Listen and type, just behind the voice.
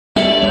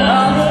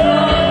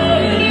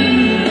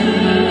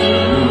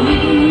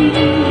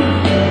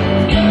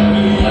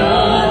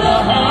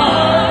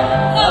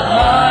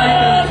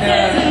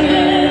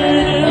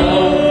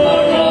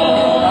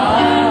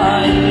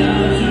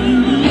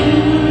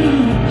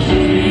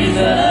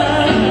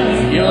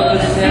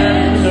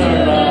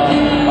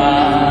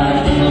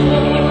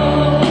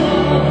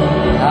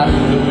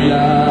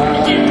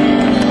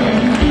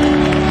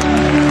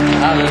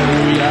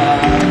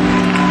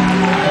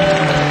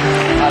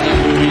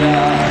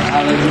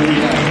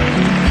Hallelujah.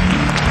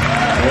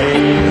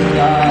 Praise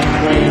God,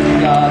 praise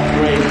God,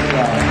 praise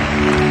God.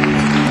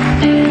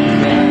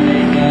 Amen,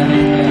 amen,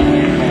 amen,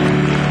 amen.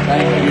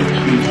 Thank you,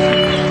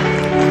 Jesus.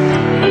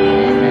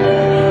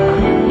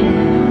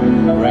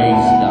 Amen.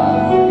 Praise God.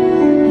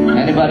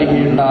 Anybody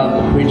here love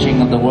the preaching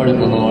of the word of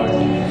the Lord?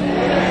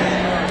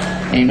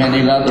 Amen.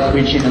 You love the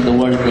preaching of the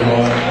word of the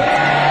Lord?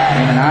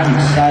 Amen. I'm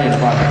excited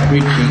about the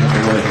preaching of the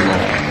word of the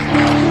Lord.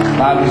 The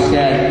Bible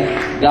said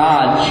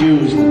God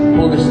chose the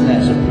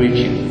foolishness of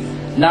preaching.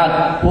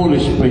 Not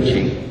foolish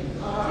preaching,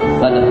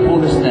 but the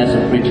foolishness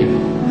of preaching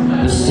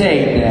to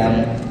save them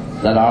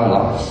that are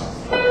lost.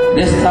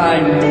 This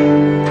time,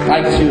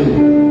 I'd like to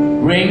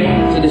bring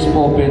to this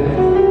pulpit,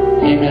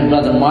 amen,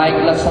 Brother Mike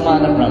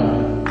Lacsamana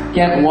from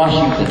Kent,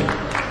 Washington.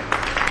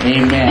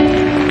 Amen.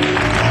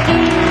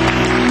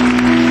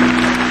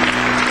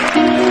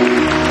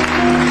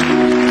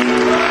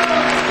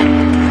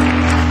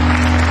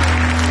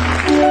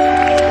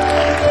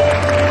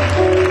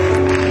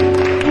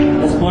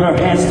 Put our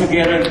hands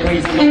together and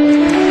praise the Lord.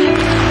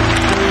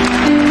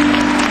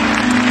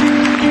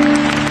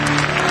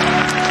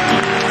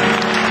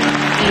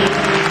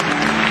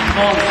 Come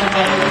on,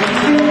 somebody,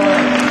 praise the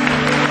Lord.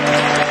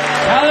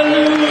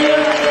 Hallelujah.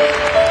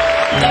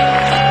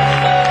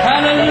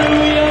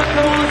 Hallelujah.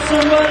 Come on,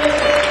 somebody.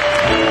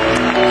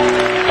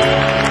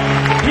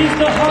 He's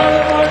the heart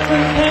of our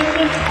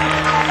contentment,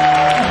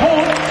 the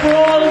hope for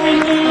all we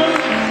do.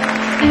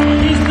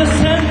 He's the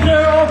center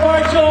of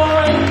our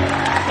joy.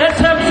 Let's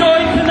have joy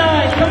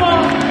tonight. Come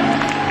on.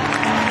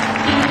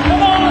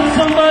 Come on,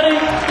 somebody.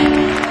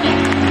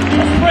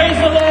 Let's praise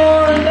the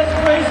Lord. Let's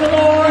praise the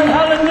Lord.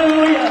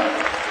 Hallelujah.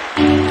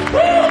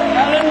 Woo!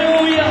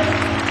 Hallelujah.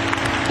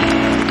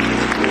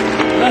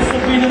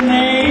 Blessed be the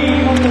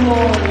name of the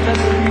Lord.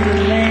 Blessed be the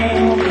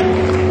name of the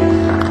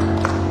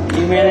Lord.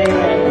 Amen.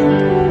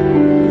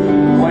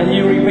 Amen. While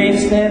you remain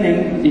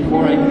standing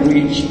before I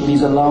preach,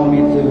 please allow me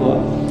to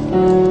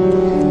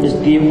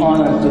just give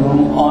honor to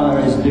whom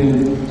honor is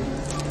due.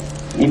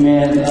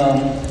 Amen.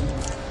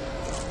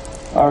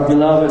 Our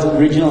beloved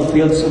regional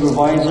field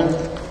supervisor,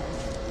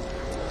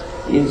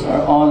 it's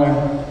our honor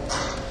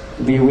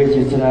to be with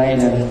you tonight,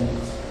 and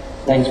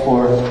thanks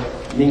for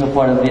being a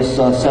part of this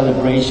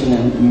celebration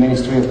and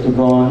ministry of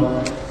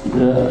Tugon.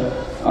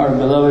 Our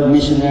beloved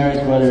missionaries,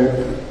 Brother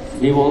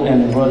Dibble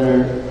and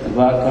Brother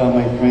Vaca,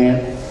 my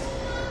friend.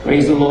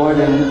 Praise the Lord.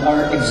 And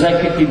our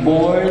executive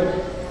board,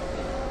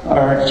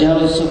 our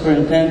general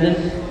superintendent,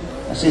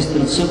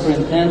 assistant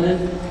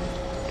superintendent,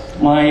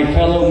 my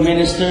fellow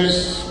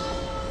ministers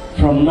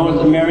from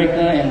North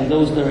America and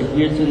those that are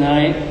here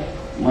tonight,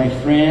 my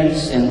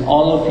friends and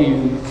all of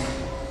you,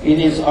 it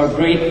is our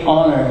great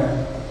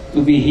honor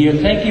to be here.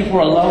 Thank you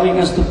for allowing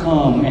us to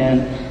come,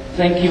 and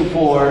thank you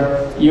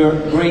for your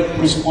great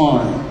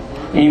response.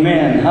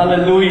 Amen.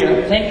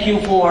 Hallelujah. Thank you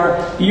for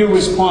your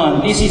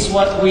response. This is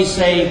what we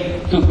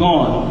say to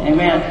God.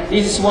 Amen.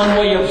 This is one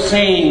way of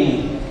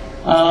saying,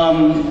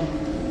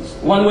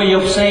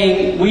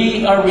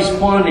 we are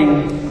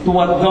responding to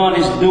what God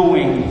is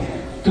doing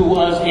to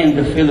us in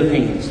the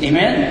Philippines.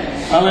 Amen?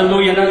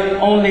 Hallelujah.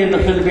 Not only in the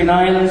Philippine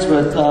Islands,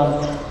 but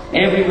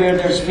everywhere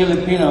there's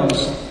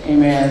Filipinos.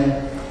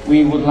 Amen.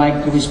 We would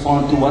like to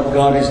respond to what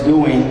God is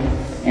doing,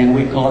 and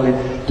we call it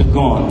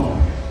Tugon.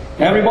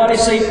 Everybody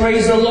say,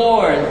 praise the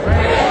Lord. Praise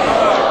the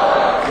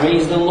Lord.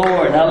 Praise the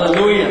Lord.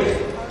 Hallelujah.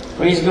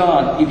 Praise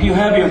God. If you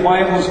have your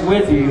Bibles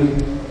with you,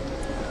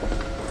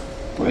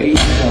 praise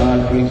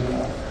God, praise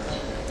God.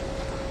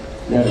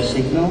 Is that a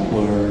signal,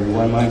 or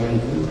what am I going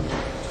to do?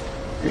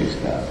 Praise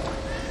God.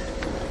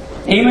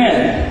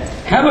 Amen.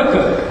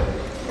 Habakkuk,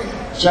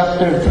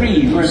 chapter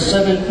 3, verse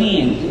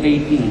 17 to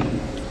 18.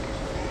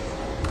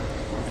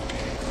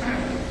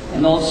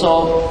 And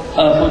also,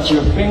 put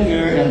your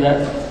finger in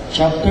that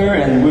chapter,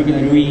 and we're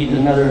going to read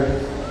another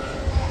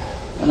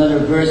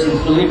verse in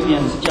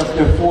Philippians,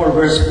 chapter 4,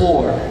 verse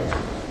 4.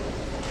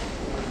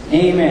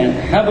 Amen.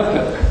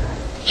 Habakkuk,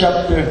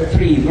 chapter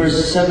 3,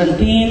 verse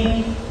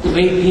 17 to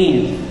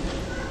 18.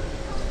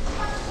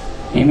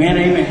 Amen,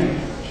 amen.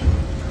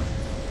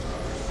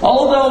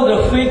 Although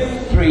the fig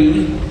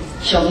tree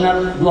shall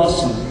not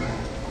blossom,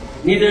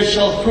 neither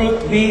shall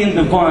fruit be in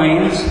the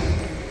vines,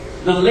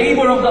 the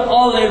labor of the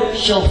olive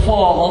shall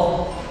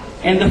fall,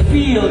 and the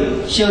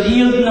field shall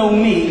yield no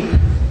meat,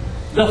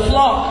 the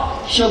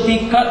flock shall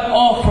be cut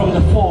off from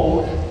the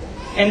fold,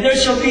 and there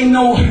shall be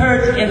no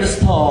herd in the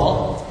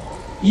stall,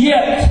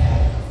 yet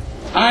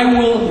I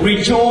will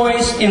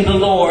rejoice in the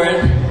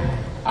Lord.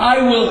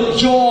 I will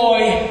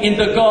joy in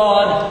the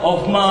God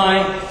of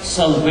my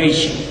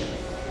salvation.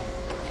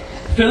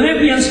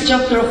 Philippians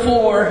chapter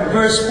 4,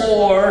 verse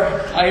 4,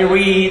 I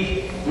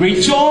read,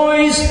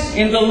 rejoice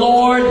in the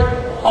Lord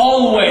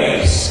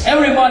always.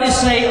 Everybody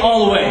say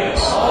always.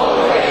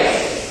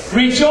 Always.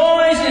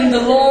 Rejoice in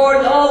the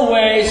Lord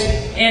always.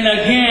 And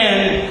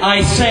again,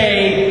 I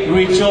say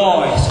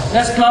rejoice.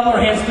 Let's clap our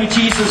hands to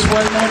Jesus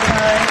one more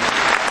time.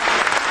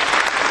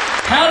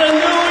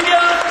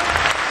 Hallelujah.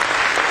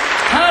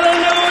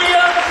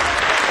 Hallelujah.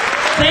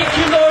 Thank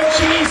you, Lord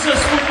Jesus,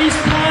 for this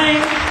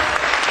time.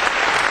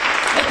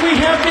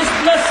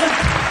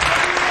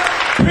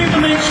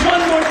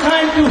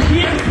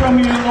 from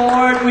you,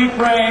 Lord, we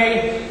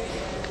pray.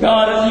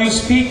 God, that you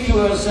speak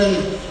to us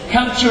and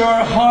capture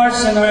our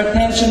hearts and our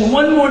attention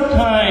one more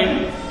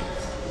time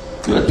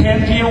to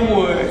attend to your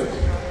word.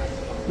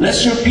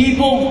 Bless your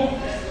people.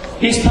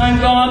 This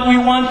time, God, we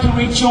want to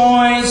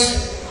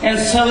rejoice and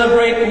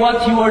celebrate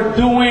what you are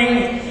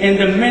doing in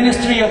the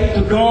ministry of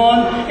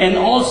Tugon and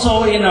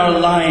also in our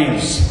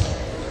lives.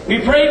 We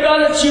pray,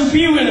 God, that you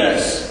be with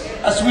us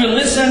as we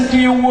listen to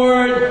your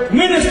word.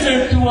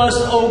 Minister to us,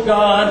 O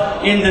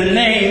God, in the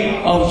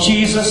name of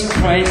Jesus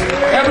Christ.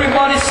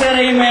 Everybody said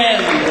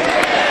amen.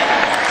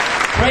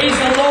 Praise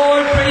the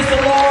Lord, praise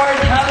the Lord.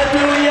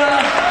 Hallelujah.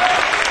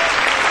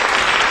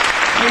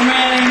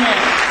 Amen, amen.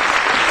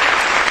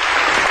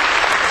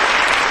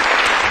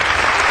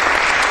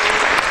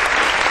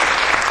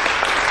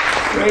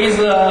 Praise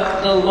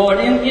the Lord.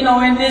 In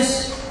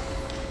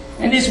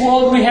this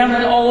world we have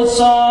an old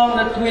song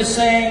that we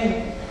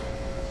sing.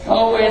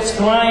 Oh, it's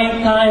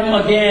crying time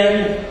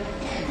again.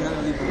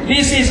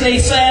 This is a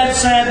sad,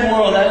 sad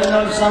world. I don't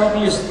know if some of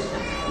you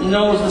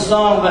knows the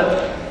song,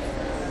 but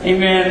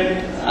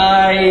amen.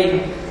 I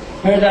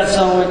heard that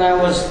song when I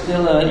was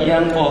still a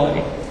young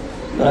boy.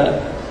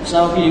 But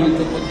some of you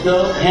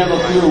don't have a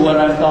clue what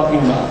I'm talking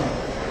about.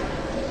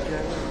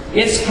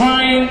 It's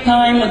crying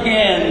time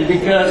again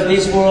because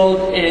this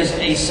world is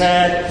a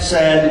sad,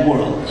 sad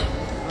world.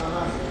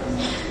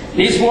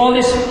 This world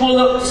is full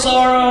of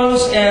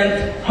sorrows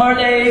and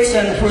heartaches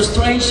and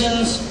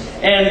frustrations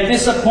and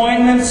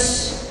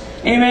disappointments.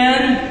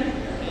 Amen?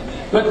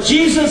 But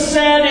Jesus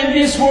said in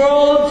this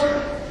world,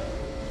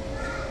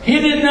 He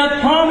did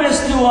not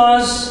promise to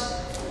us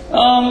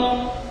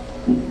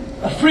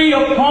free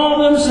of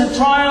problems and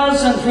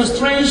trials and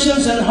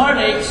frustrations and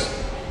heartaches.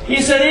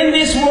 He said, in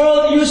this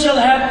world you shall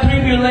have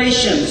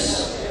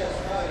tribulations.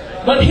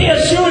 But He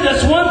assured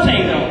us one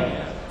thing though.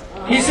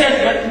 He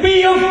said, but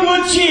be of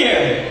good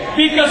cheer,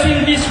 because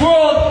in this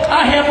world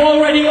I have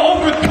already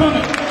overcome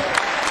it.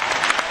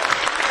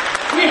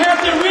 We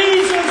have the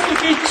reasons to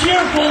be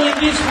cheerful in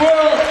this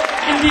world,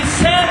 in this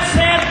sad,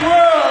 sad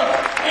world.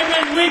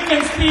 Amen. We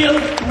can still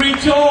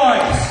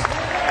rejoice.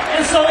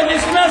 And so in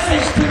this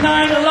message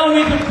tonight, allow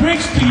me to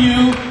preach to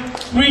you,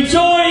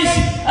 rejoice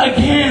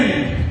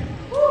again.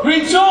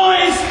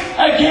 Rejoice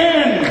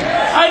again.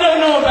 I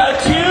don't know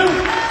about you.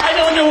 I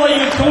don't know what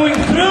you're going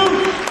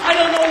through. I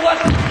don't know what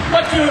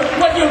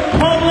your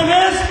problem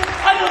is.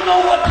 I don't know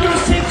what your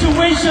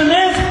situation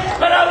is.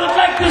 But I would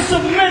like to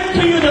submit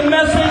to you the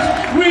message,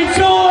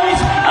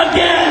 rejoice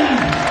again.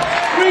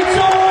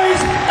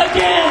 Rejoice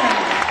again.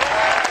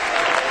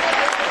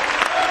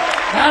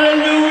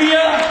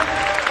 Hallelujah.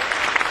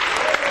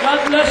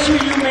 God bless you.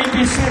 You may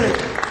be seated.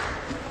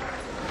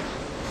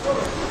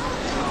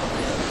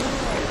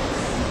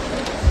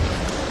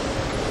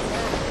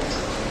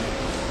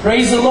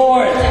 Praise the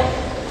Lord.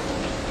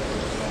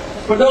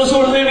 For those who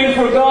are living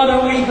for God,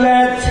 are we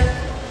glad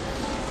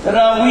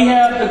that we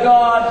have the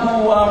God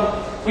who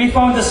we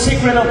found the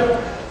secret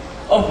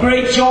of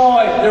great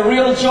joy, the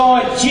real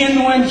joy,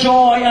 genuine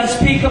joy,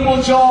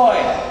 unspeakable joy.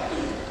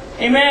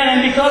 Amen.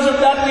 And because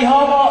of that, we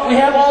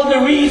have all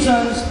the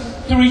reasons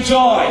to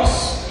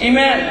rejoice.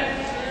 Amen.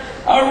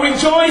 Our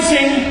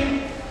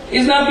rejoicing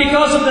is not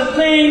because of the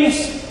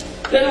things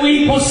that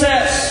we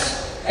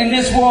possess in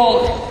this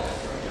world,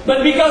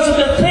 but because of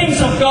the things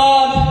of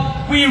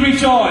God, we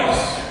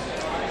rejoice.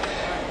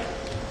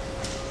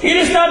 It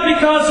is not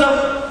because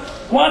of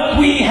what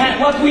we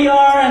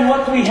are and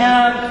what we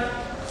have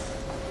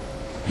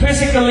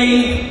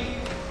physically,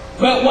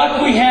 but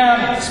what we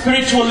have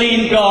spiritually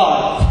in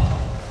God.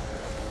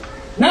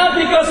 Not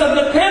because of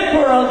the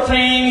temporal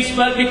things,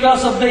 but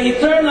because of the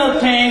eternal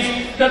things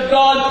that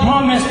God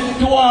promised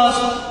to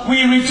us,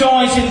 we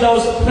rejoice in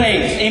those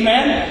things.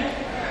 Amen?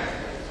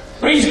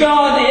 Praise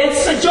God.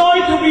 It's a joy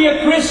to be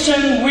a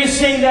Christian. We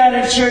sing that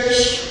in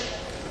church.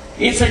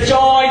 It's a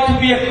joy to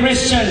be a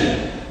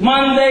Christian.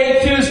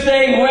 Monday,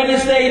 Tuesday,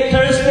 Wednesday,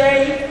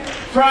 Thursday,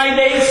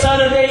 Friday,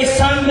 Saturday,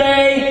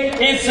 Sunday.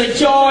 It's a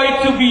joy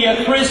to be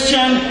a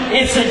Christian.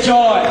 It's a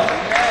joy.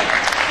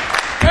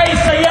 Kay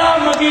saya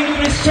maging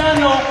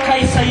Kristiyano,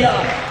 kay saya.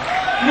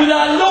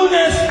 Mula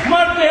Lunes,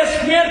 Martes,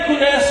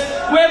 Miyerkules,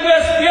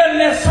 Huwebes,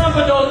 Biyernes,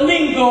 Sabado,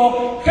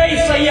 Linggo, kay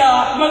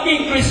saya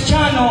maging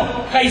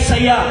Kristiyano, kay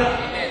saya.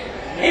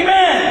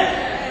 Amen.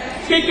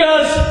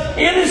 Because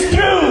it is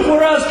true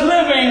for us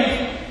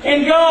living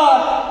in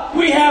God,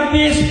 we have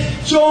this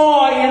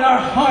joy in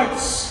our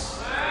hearts.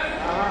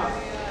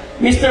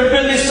 Mr.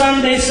 Billy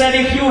Sunday said,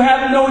 if you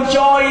have no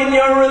joy in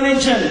your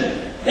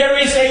religion, there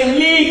is a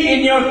leak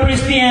in your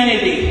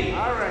Christianity.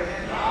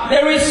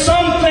 There is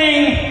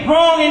something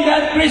wrong in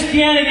that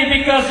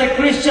Christianity, because the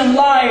Christian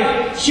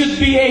life should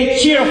be a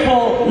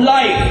cheerful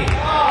life.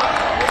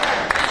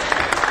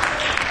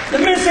 The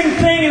missing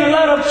thing in a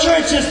lot of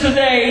churches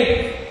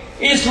today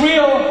is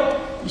real,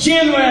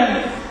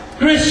 genuine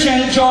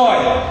Christian joy.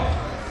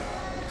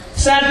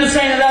 Sad to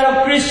say, in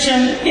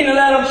a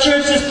lot of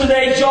churches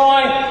today,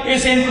 joy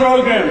is in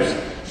programs.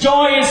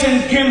 Joy is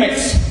in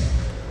gimmicks.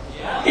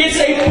 It's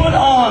a put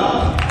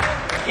on.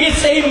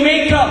 It's a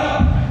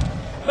makeup.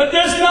 But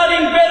there's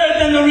nothing better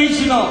than the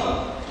original.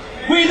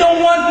 We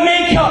don't want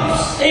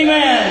makeups.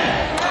 Amen.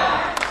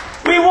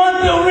 We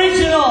want the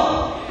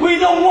original. We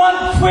don't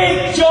want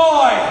fake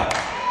joy.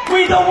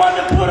 We don't want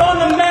to put on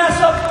the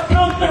mask of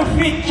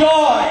counterfeit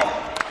joy.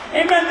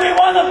 Amen. We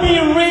want to be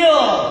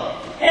real.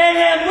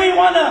 Amen. We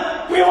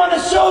want to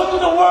show to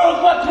the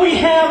world what we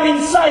have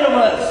inside of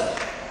us.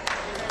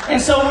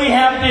 And so we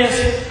have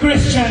this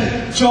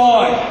Christian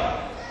joy.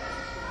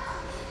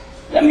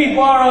 Let me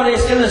borrow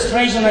this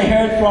illustration I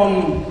heard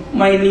from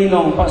my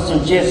ninong,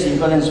 Pastor Jesse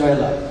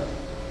Valenzuela.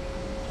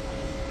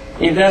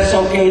 If that's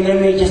okay,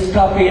 let me just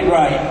copy it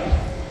right.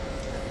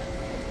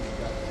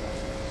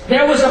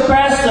 There was a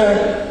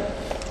pastor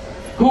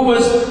who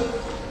was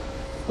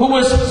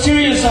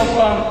serious of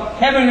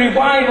having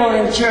revival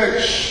in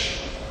church.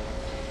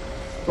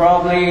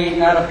 Probably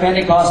not a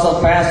Pentecostal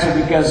pastor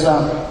because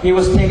he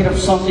was thinking of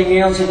something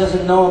else. He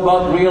doesn't know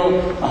about real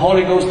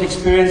Holy Ghost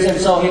experience, and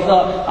so he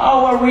thought,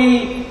 "How are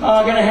we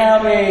going to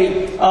have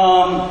a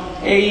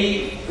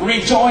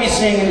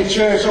rejoicing in the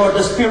church or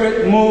the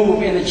Spirit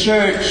move in the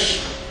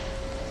church?"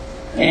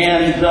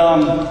 And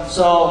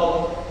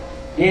so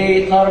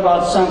he thought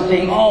about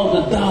something. Oh,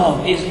 the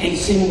dove is a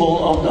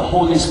symbol of the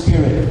Holy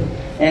Spirit.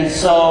 And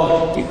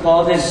so he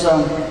called his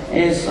son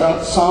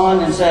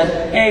and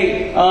said,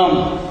 "Hey,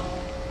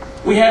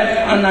 we have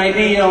an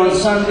idea on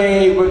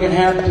Sunday. We're going to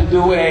have to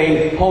do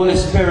a Holy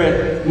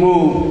Spirit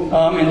move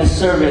in the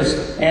service.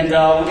 And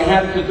we're going to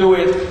have to do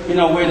it,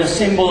 with the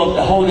symbol of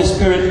the Holy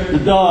Spirit, the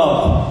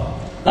dove.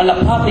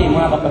 Kalapati,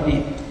 mga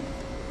kapatid.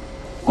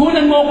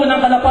 Kunan mo ko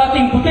ng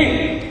kalapating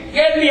puti.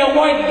 Get me a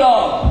white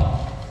dove.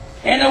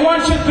 And I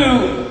want you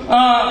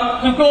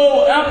to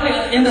go up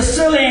in the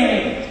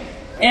ceiling.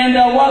 And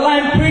while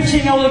I'm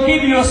preaching, I will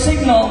give you a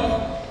signal.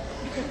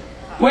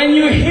 When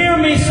you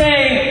hear me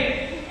say,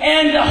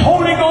 and the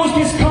Holy Ghost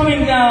is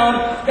coming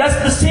down, that's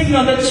the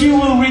signal that you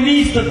will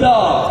release the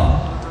dove.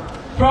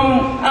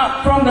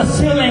 From the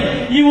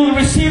ceiling, you will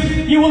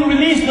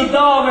release the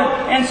dove.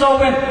 And so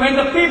when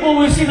the people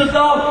will see the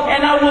dove,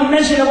 and I will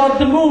mention about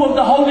the move of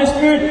the Holy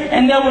Spirit,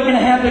 and then we're going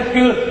to have a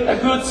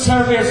good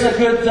service, a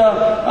good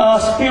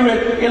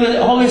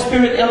Holy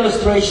Spirit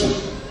illustration.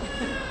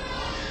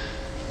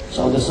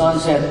 So the son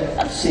said,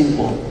 "That's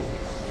simple,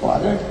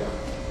 Father."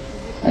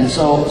 And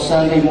so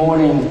Sunday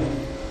morning,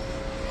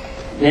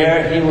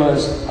 there he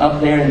was up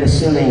there in the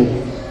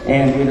ceiling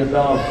and with a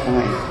dove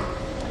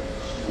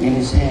in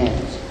his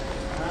hands.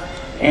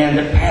 And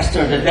the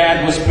pastor, the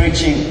dad, was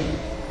preaching.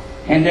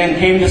 And then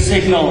came the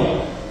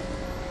signal.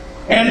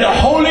 And the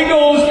Holy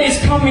Ghost is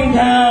coming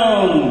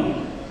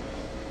down.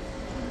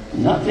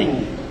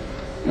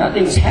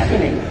 Nothing's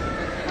happening.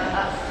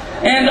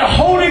 And the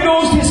Holy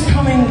Ghost is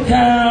coming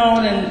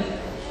down. And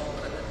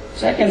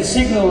second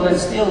signal, and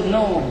still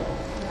no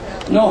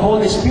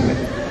Holy Spirit.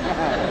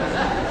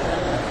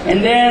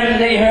 And then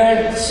they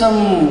heard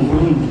some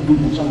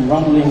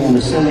rumbling in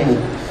the ceiling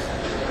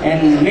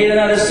and made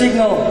another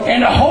signal,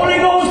 and the Holy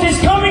Ghost is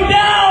coming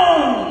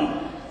down.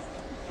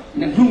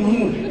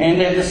 And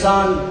then the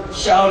son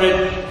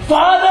shouted,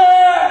 "Father,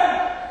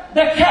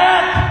 the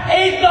cat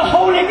ate the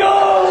Holy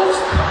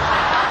Ghost."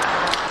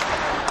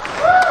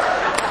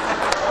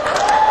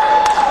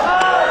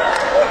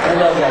 I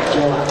love that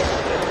joke.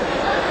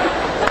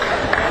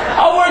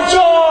 Our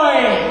joy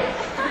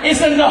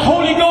is in the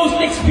Holy Ghost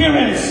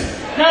experience.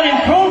 Not in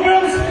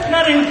programs,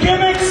 not in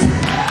gimmicks,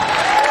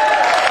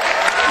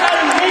 not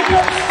in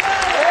makeups.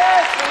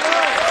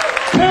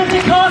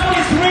 Pentecost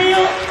is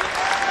real.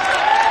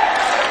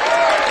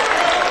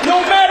 No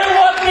matter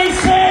what they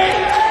say,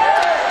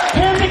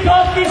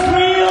 Pentecost is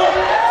real.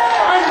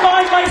 I'm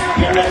by my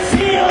Spirit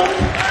sealed.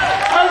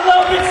 I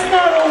love it's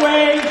not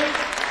away.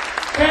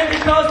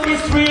 Pentecost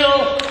is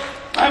real.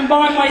 I'm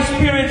by my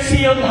Spirit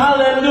sealed.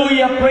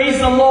 Hallelujah.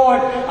 Praise the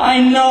Lord. I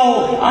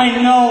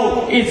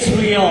know it's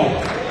real.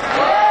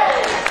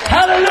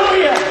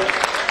 Hallelujah!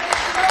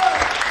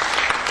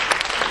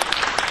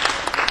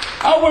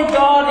 Our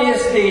God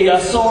is the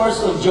source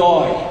of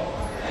joy.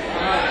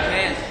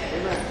 Amen.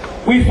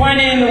 We find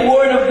it in the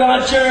Word of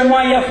God,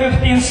 Jeremiah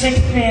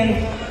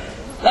 15:16.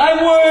 Thy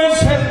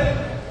words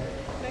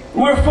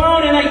were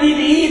found, and I did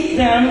eat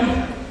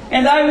them,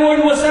 and thy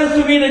word was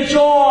unto me the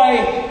joy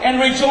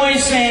and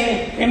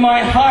rejoicing in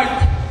my heart.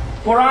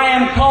 For I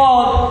am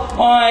called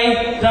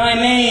by thy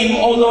name,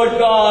 O Lord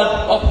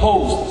God of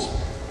hosts.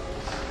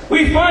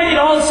 We find it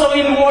also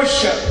in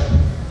worship.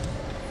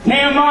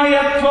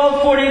 Nehemiah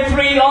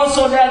 12:43,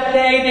 also that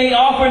day they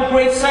offered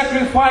great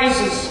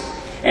sacrifices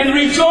and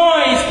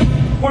rejoiced,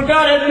 for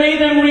God had made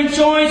them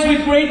rejoice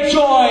with great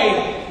joy.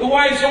 The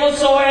wives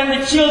also and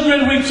the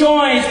children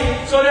rejoiced,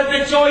 so that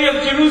the joy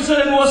of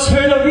Jerusalem was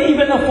heard of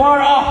even afar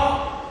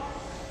off.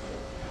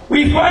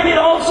 We find it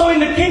also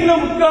in the kingdom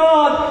of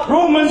God,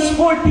 Romans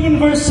 14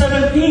 verse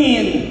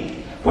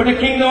 17. For the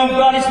kingdom of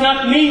God is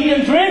not meat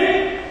and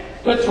drink,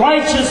 but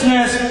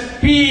righteousness,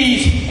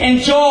 peace, and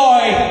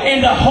joy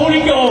in the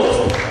Holy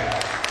Ghost.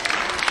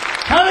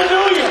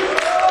 Hallelujah!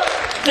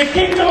 The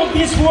kingdom of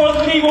this world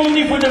live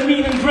only for the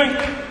meat and drink.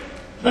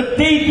 but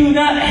they do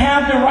not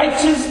have the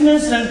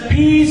righteousness and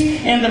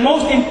peace, and the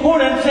most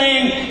important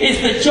thing is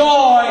the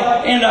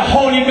joy in the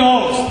Holy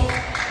Ghost.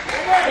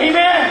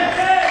 Amen.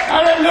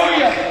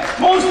 Hallelujah.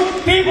 Most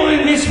people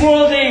in this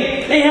world,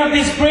 they have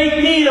this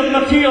great need of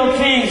material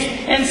things,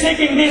 and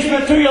seeking these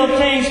material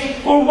things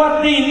for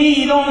what they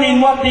need only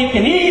in what they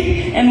can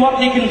eat, and what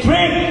they can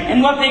drink,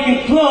 and what they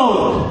can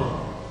clothe.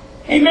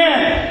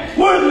 Amen.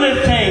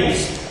 Worldly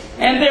things.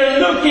 And they're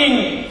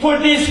looking for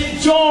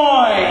this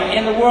joy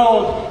in the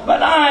world.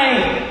 But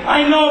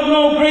I know of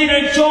no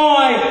greater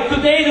joy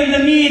today than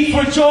the need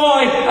for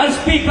joy,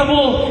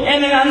 unspeakable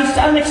and an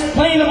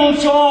unexplainable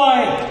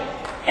joy,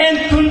 and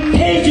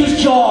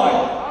contagious joy.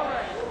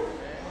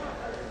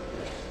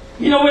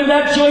 You know, when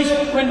that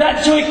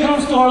joy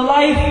comes to our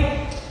life,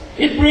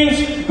 it brings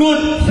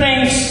good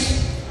things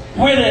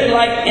with it,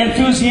 like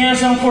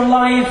enthusiasm for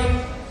life,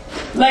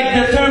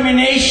 like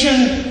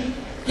determination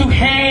to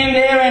hang in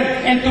there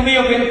and to be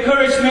of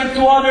encouragement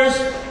to others.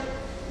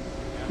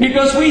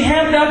 Because we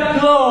have that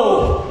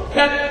glow,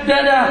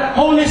 that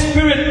Holy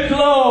Spirit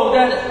glow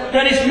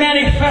that is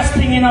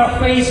manifesting in our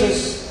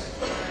faces.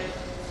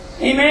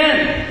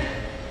 Amen.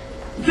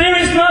 There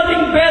is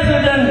nothing better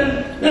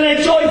than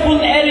a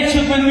joyful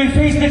attitude when we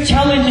face the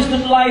challenges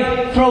that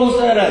life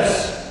throws at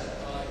us.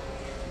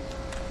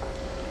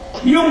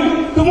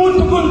 Yung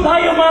tumutugon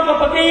tayo mga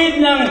kapatid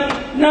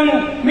ng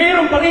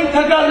mayroon pa rin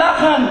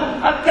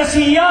kagalakan at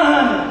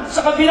kasiyahan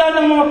sa kabila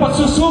ng mga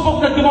pagsusubok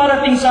na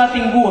dumarating sa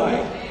ating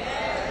buhay.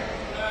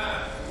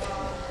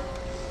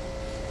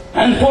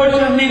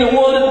 Unfortunately, the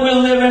world that we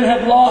live in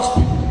have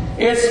lost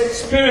its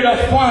spirit of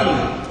fun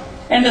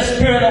and the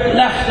spirit of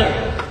laughter.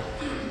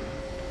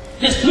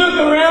 Just look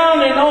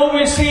around and all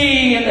we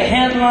see in the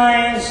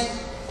headlines,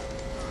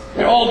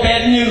 they're all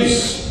bad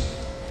news.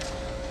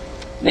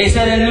 They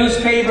said in the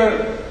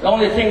newspaper, the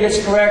only thing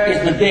that's correct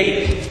is the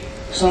date.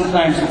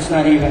 Sometimes it's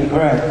not even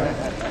correct.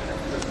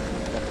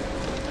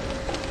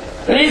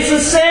 But it's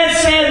a sad,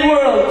 sad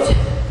world.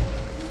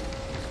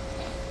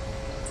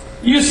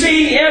 You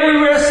see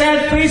everywhere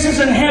sad faces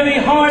and heavy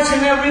hearts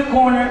in every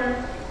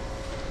corner.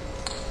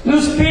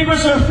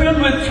 Newspapers are filled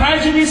with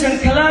tragedies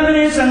and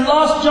calamities and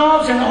lost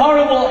jobs and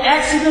horrible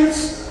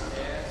accidents.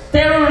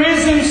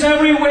 Terrorism's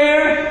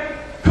everywhere.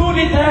 Coup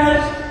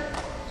d'etats.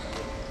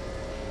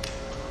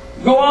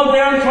 Go out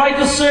there and try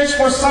to search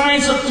for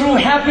signs of true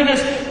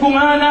happiness. Kung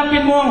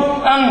hanapin mo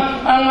ang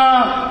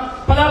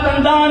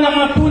palatandaan ng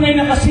mga tunay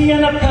na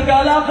kasiyahan at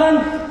kagalakan,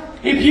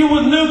 if you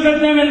would look at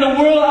them in the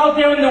world, out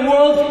there in the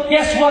world,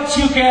 guess what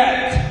you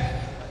get?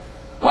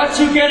 What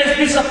you get is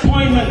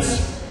disappointments.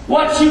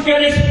 What you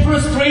get is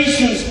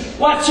frustrations.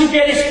 What you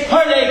get is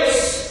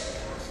heartaches.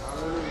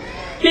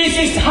 This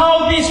is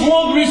how this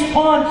world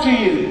responds to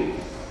you.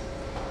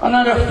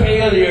 Another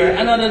failure,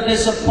 another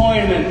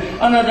disappointment,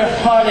 another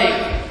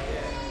heartache.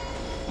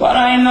 But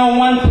I know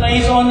one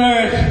place on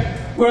earth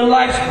where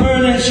life's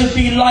burden should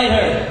be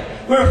lighter,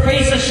 where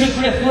faces should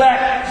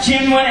reflect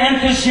genuine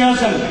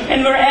enthusiasm,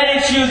 and where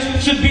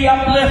attitudes should be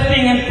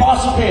uplifting and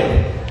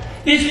positive.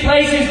 This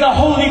place is the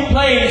holy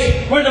place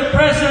where the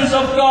presence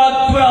of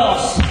God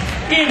dwells.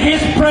 In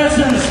His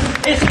presence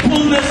is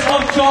fullness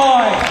of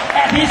joy.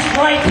 At His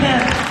right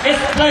hand is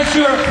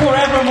pleasure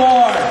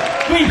forevermore.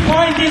 We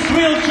find this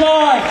real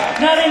joy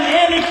not in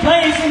any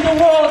place in the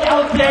world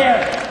out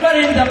there, but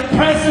in the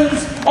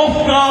presence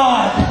of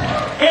God.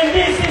 And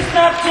this is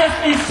not just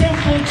a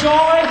simple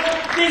joy.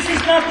 This is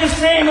not the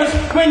same as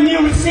when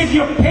you receive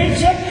your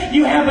paycheck,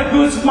 you have a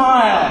good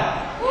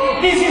smile.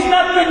 This is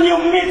not when you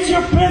meet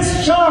your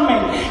Prince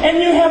Charming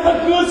and you have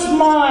a good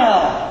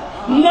smile.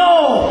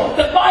 No,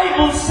 the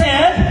Bible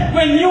said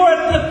when you are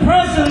at the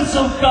presence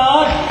of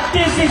God,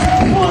 this is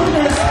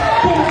fullness,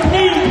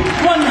 complete,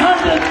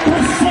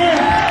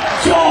 100%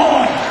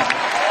 joy.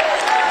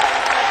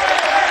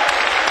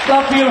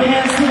 Clap your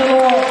hands to the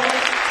Lord.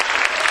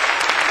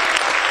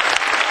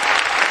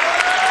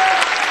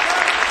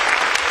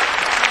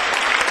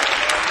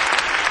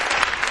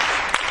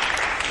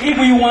 If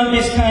we want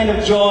this kind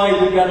of joy,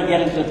 we've got to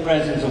get into the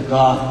presence of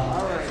God.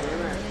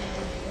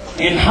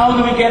 And how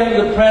do we get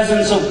into the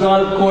presence of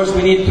God? Of course,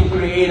 we need to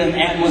create an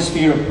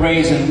atmosphere of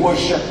praise and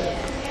worship.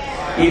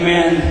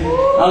 Amen.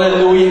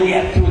 Hallelujah.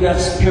 Get through that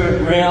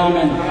spirit realm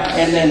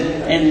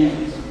and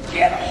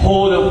get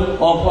hold of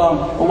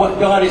what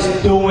God is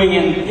doing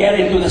and get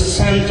into the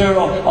center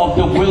of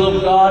the will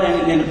of God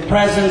and in the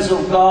presence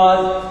of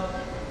God.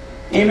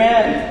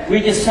 Amen.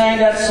 We just sang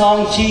that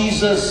song,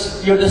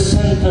 Jesus, you're the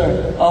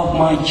center of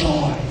my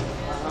joy.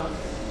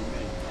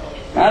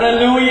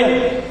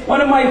 Hallelujah.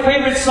 One of my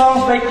favorite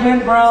songs by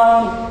Clint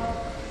Brown,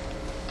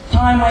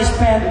 Time I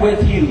Spent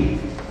With You.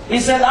 He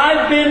said,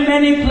 I've been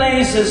many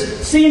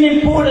places, seen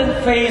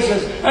important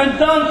faces, and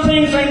done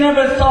things I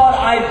never thought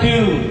I'd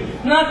do.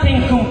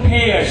 Nothing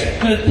compares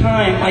to the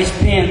time I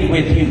spent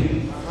with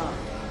you.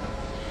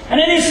 And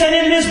then he said,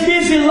 in this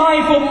busy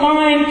life of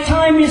mine,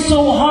 time is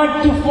so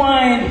hard to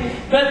find,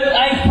 but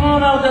I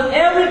found out that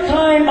every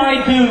time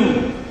I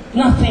do,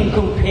 nothing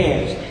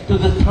compares to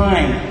the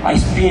time I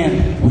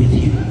spend with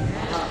you.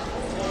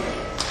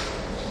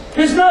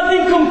 There's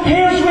nothing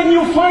compares when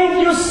you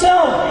find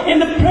yourself in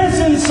the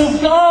presence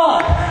of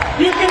God.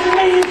 You can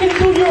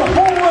do your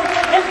homework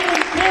and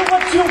compare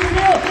what you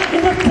feel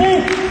in the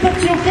things that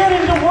you get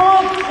in the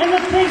world and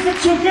the things that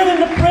you get in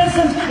the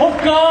presence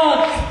of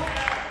God.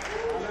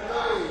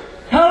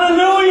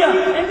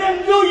 Hallelujah! And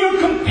then do your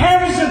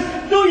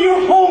comparison, do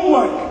your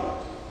homework.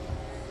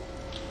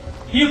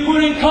 You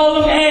couldn't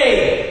call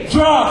them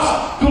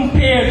drugs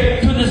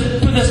compared to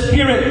the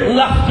spirit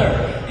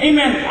laughter.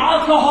 Amen.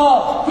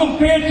 Alcohol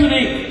compared to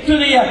the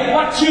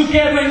what you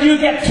get when you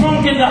get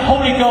drunk in the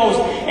Holy Ghost.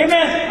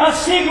 Amen. A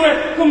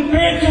cigarette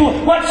compared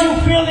to what you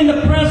feel in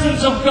the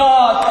presence of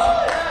God.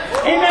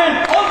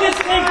 Amen. All these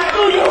things,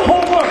 do your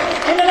homework.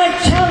 And then I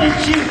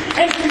challenge you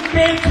and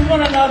compare to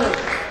one another.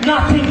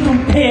 Nothing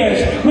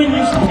compares when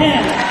you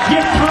spend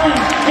your time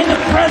in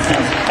the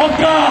presence of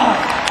God.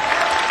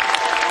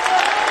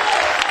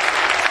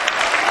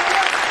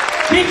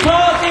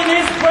 Because in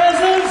His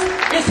presence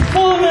is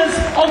fullness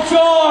of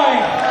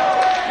joy.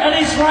 At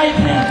His right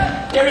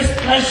hand there is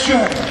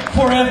pleasure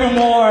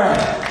forevermore.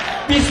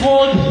 This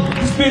world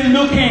has been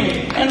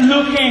looking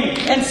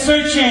and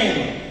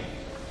searching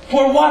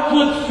for what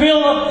would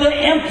fill up the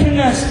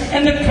emptiness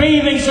and the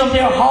cravings of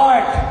their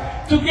heart,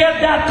 to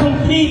get that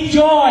complete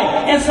joy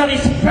and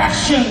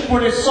satisfaction for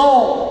their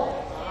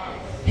soul.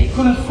 They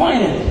couldn't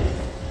find it.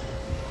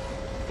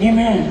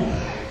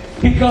 Amen.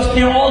 Because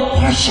they're all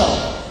partial.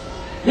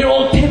 They're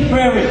all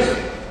temporary.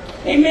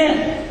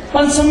 Amen.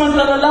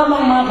 Pansamantala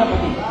lamang, mga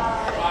kapatid.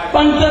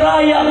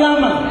 Pandaraya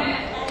lamang.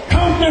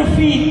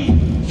 Counterfeit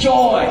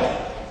joy.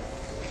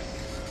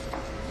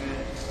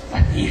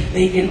 But if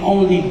they can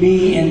only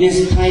be in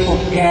this type of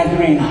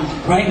gathering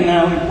right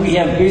now, if we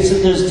have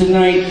visitors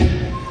tonight,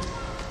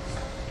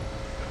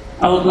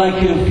 I would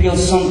like you to feel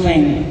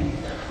something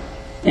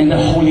in the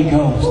Holy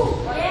Ghost.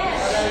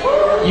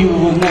 You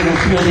will never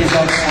feel this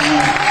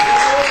outside.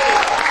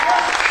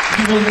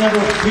 You will never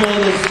feel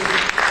this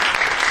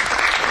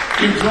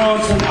in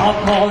drugs and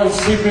alcohol and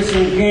cigarettes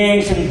and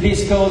gangs and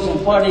discos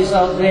and parties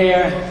out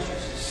there.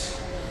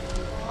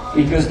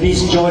 Because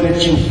this joy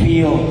that you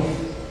feel,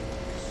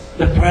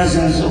 the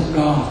presence of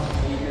God,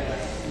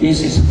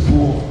 this is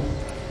full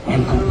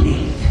and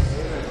complete.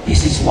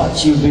 This is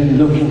what you've been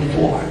looking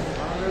for.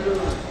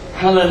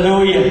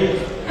 Hallelujah.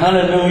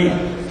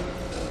 Hallelujah.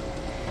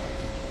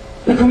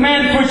 The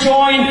command for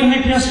joy in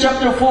Philippians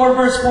chapter 4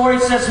 verse 4,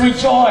 it says,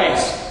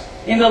 rejoice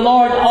in the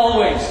Lord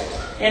always.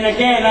 And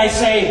again I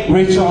say,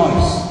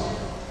 rejoice.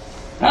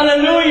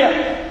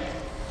 Hallelujah.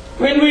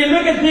 When we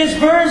look at this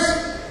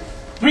verse,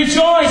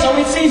 rejoice. Oh,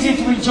 it's easy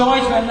to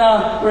rejoice when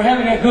we're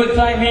having a good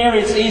time here.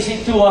 It's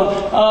easy to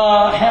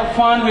have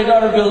fun with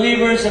other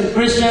believers and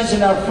Christians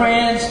and our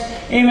friends.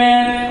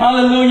 Amen.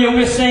 Hallelujah.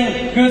 We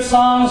sing good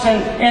songs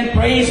and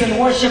praise and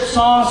worship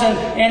songs. And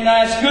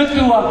it's good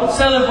to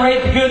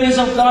celebrate the goodness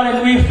of God,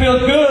 and we feel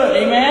good.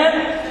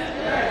 Amen.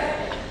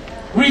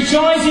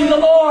 Rejoice in the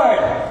Lord.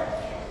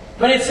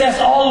 But it says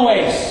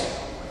always.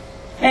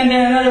 And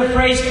then another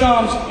phrase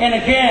comes, and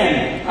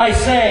again I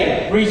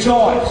say,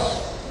 rejoice.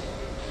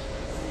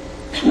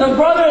 Now,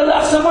 brother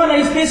Lacsamana,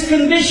 is this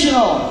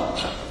conditional?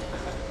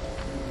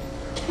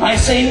 I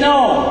say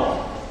no.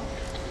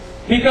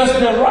 Because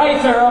the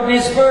writer of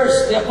this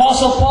verse, the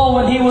Apostle Paul,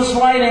 when he was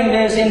writing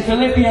this in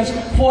Philippians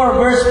 4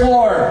 verse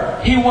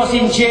 4, he was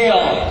in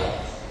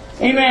jail.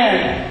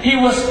 Amen. He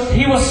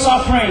was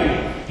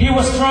suffering. He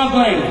was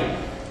struggling.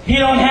 He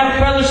don't have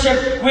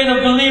fellowship with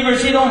the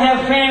believers. He don't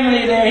have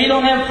family there. He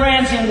don't have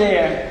friends in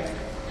there.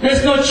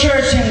 There's no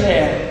church in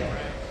there.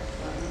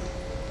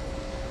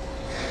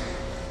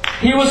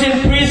 He was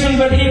in prison,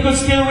 but he could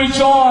still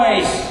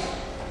rejoice.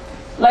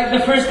 Like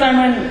the first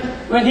time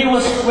when he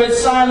was with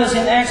Silas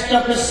in Acts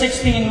chapter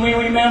 16, we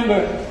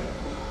remember.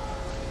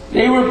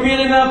 They were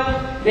beaten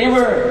up, they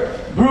were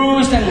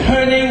bruised and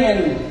hurting,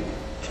 and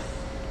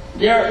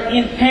they're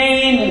in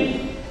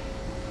pain.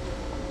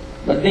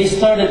 But they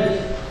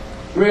started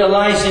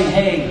realizing,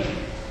 hey,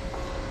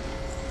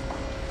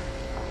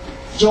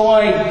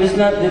 joy does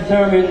not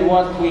determine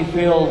what we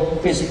feel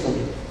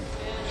physically.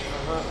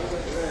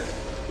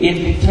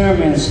 It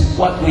determines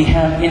what we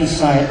have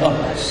inside of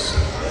us.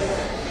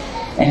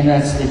 And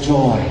that's the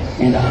joy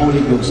in the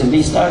Holy Ghost. And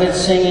they started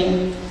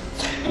singing,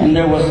 and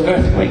there was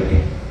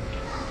earthquake.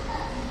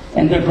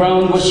 And the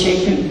ground was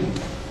shaken,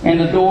 and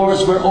the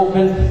doors were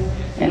opened,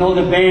 and all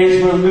the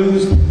bands were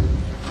loosed.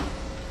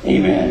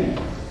 Amen.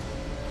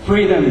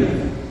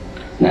 Freedom,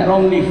 not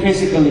only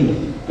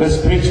physically, but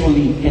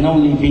spiritually, can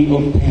only be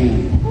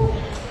obtained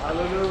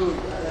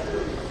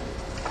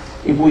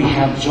if we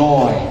have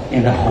joy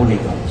in the Holy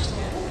Ghost.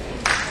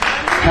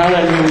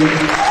 Hallelujah.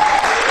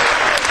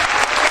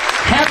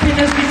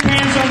 Happiness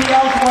depends on the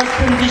outward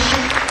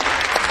condition,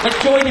 but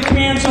joy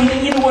depends on the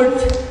inward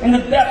and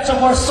the depths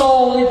of our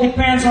soul. It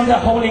depends on the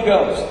Holy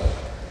Ghost.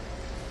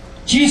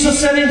 Jesus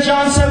said in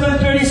John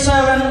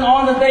 7:37,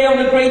 on the day of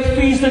the great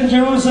feast in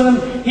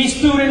Jerusalem, He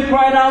stood and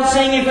cried out,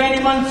 saying, if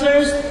any man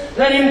thirst,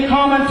 let him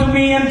come unto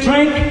me and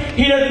drink.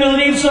 He that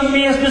believes on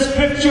me, as the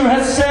Scripture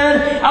has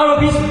said, out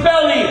of his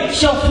belly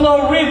shall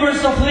flow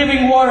rivers of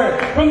living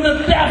water. From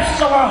the depths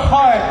of our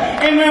heart,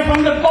 amen,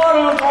 from the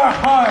bottom of our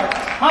heart,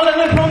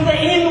 hallelujah, from the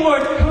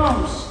inward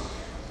comes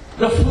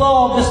the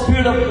flow of the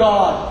Spirit of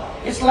God.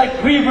 It's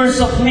like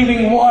rivers of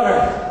living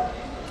water.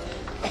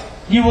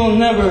 You will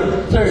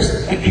never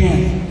thirst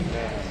again.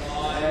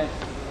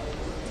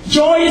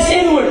 Joy is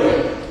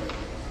inward,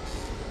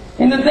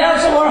 in the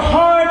depths of our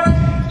heart,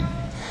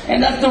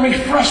 and that's the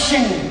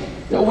refreshing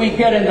that we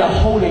get in the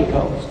Holy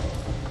Ghost.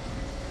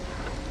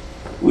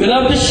 We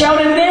love to shout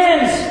and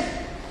dance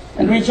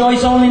and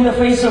rejoice only in the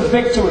face of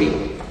victory.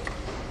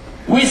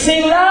 We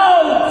sing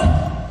loud.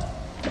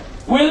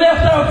 We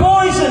lift our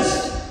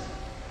voices.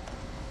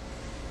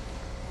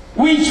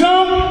 We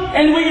jump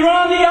and we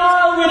run the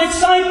aisle with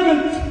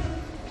excitement.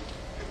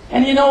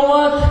 And you know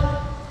what?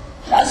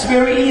 That's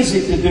very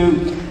easy to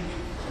do.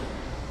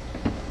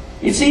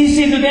 It's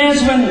easy to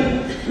dance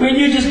when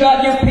you just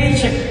got your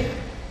paycheck.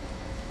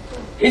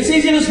 It's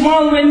easy to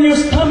smile when your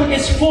stomach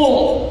is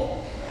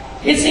full.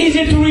 It's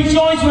easy to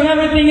rejoice when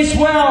everything is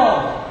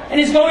well and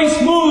it's going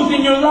smooth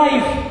in your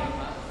life.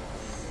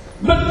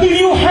 But do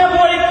you have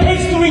what it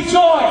takes to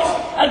rejoice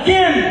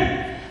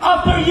again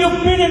after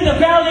you've been in the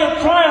valley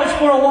of trials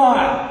for a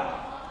while?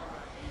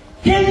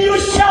 Can you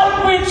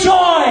shout with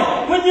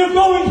joy when you're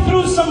going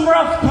through some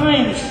rough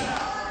times?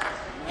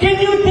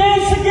 Can you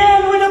dance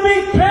again with a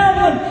big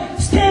problem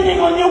standing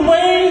on your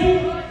way?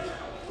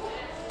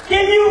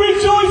 Can you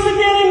rejoice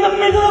again in the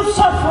middle of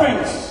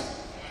sufferings?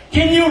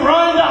 Can you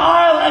run the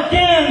aisle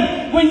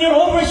again when you're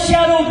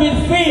overshadowed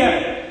with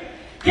fear?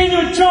 Can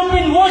you jump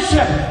in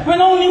worship when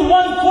only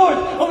 1/4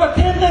 of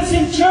attendance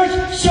in church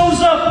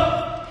shows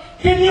up?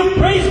 Can you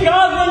praise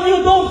God when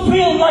you don't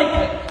feel like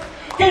it?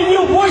 Can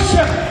you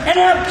worship and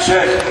have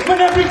church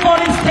when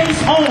everybody stays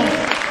home?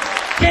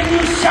 Can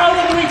you shout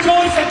and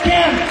rejoice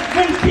again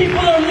when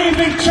people are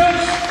leaving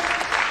church?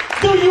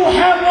 Do you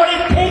have what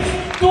it takes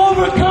to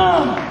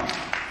overcome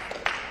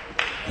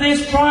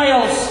these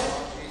trials?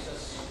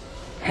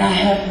 And I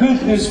have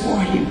good news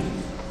for you.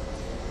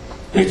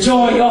 The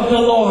joy of the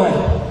Lord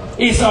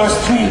is our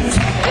strength.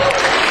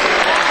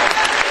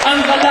 Ang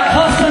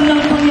kalakasan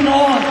ng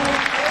Panginoon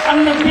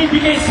ang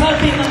nagbibigay sa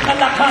atin ng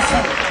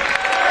kalakasan.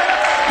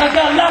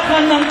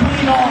 Kagalakan ng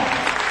Panginoon.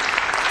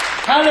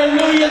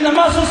 Hallelujah! Na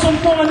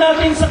masusumpungan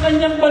natin sa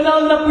Kanyang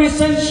banal na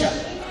presensya.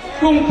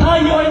 Kung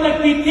tayo ay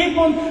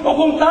nagtitipon o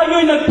kung tayo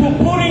ay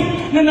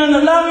nagpupuri,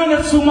 nananalangin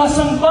at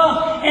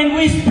sumasamba, and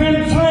we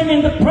spend time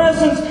in the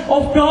presence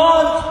of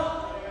God,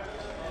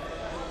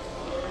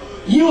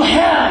 you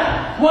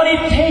have what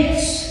it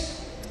takes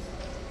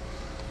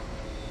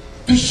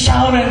to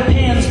shout and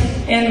dance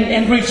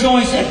and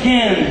rejoice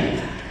again,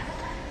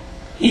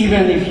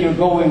 even if you're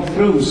going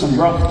through some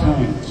rough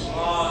times.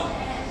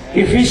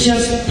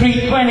 Ephesians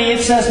 3:20,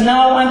 it says,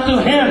 "Now unto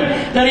Him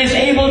that is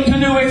able to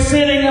do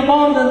exceeding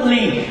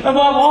abundantly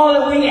above all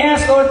that we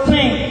ask or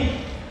think,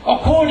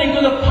 according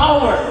to the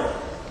power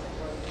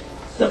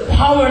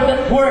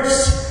that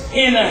works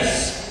in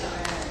us,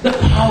 the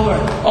power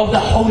of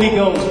the Holy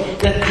Ghost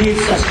that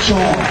gives us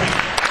joy."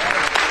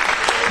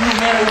 No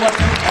matter what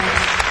you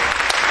ask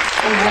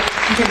or what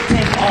you can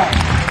think of,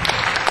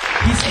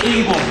 He's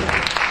able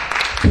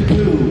to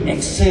do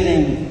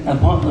exceeding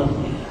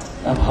abundantly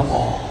above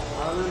all.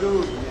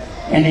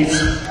 And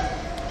it's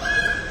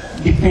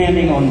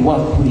depending on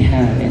what we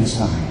have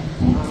inside.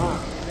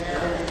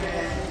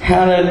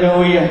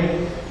 Hallelujah.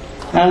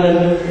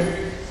 Hallelujah.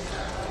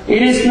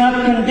 It is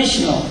not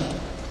conditional.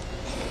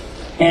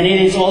 And it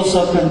is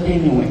also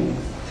continuing.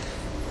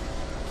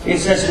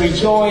 It says,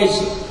 rejoice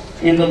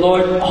in the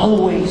Lord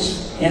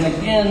always. And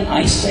again,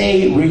 I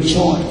say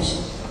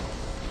rejoice.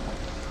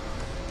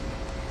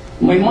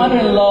 My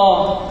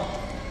mother-in-law,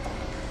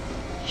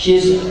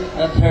 she's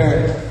at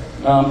her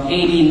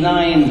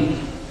 89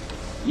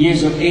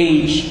 years of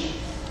age,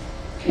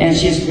 and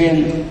she's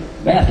been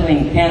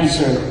battling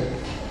cancer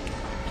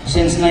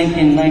since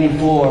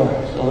 1994.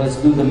 So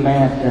let's do the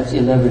math, that's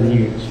 11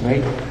 years,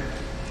 right?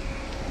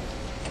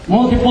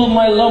 Multiple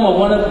myeloma,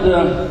 one of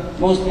the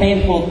most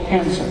painful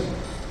cancer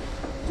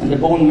in the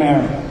bone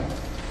marrow.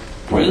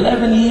 For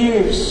 11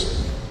 years,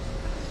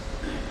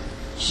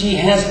 she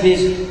has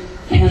this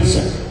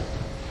cancer.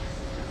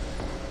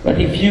 But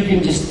if you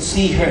can just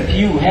see her, if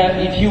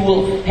you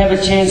will have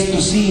a chance to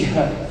see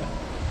her,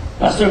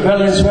 Pastor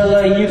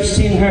Valenzuela, you've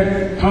seen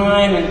her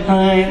time and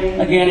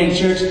time again in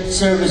church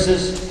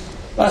services.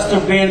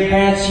 Pastor Ben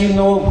Pants, you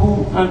know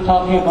who I'm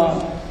talking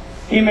about.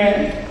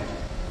 Amen.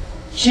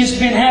 She's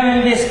been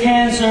having this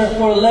cancer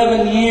for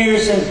 11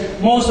 years,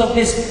 and most of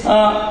these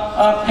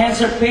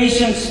cancer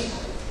patients,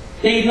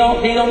 they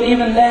don't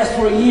even last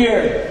for a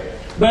year.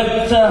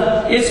 But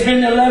it's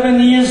been 11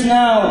 years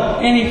now,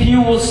 and if you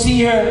will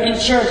see her in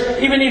church,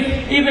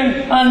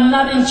 even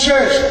not in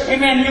church,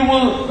 amen, you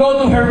will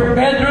go to her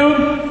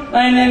bedroom,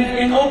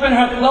 and open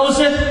her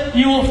closet,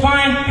 you will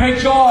find her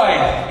joy.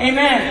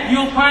 Amen.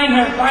 You'll find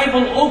her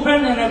Bible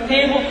open and her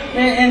table,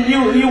 and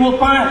you'll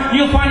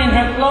find in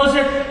her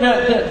closet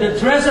the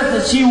dresses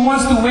that she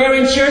wants to wear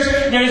in church.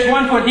 There's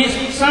one for this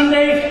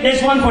Sunday.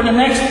 There's one for the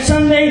next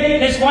Sunday.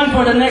 There's one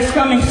for the next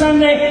coming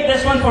Sunday.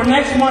 There's one for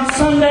next month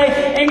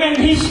Sunday. Amen.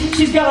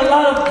 She's got a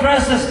lot of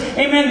dresses.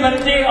 Amen.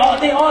 But they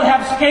all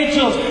have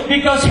schedules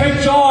because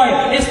her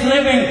joy is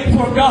living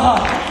for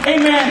God.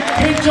 Amen.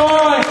 Her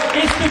joy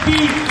is to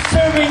be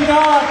serving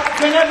God.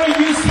 Whenever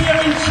you see her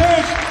in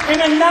church,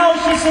 amen, now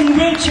she's in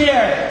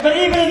wheelchair. But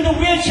even in the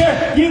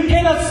wheelchair, you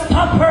cannot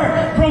stop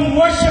her from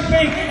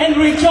worshiping and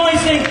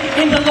rejoicing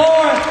in the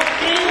Lord.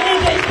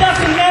 It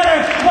doesn't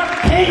matter what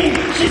pain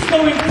she's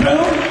going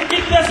through.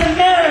 It doesn't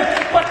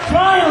matter what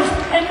trials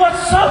and what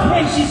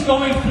suffering she's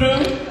going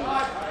through.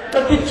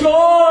 But the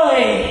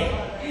joy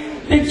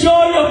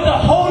of the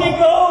Holy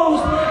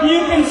Ghost,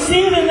 you can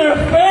see it in her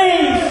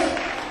face.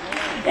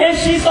 And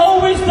she's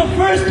always the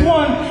first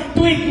one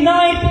to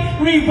ignite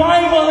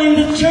revival in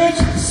the church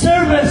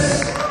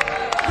service.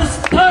 The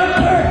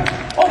starter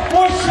of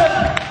worship.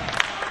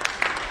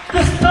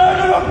 The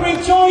starter of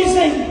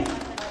rejoicing.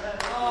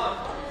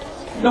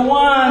 The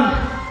one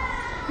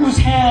whose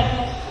head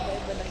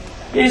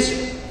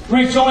is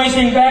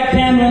rejoicing back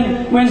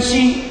then when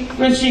she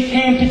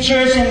came to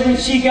church and when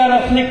she got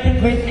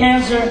afflicted with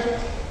cancer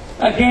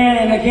again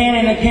and again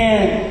and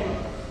again.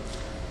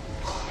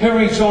 Her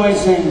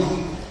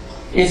rejoicing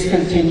is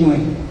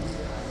continuing.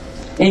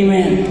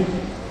 Amen.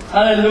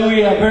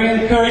 Hallelujah. Very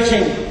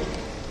encouraging.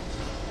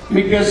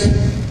 Because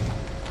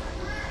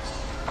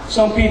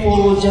some people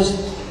will just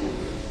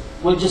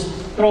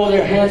throw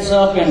their hands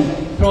up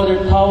and throw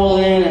their towel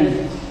in.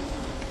 And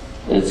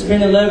it's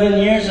been 11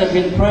 years I've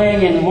been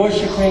praying and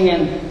worshiping,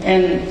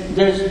 and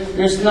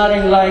there's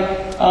nothing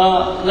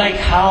like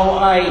how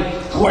I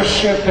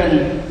worship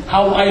and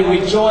how I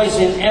rejoice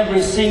in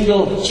every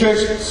single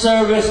church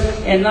service,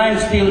 and I'm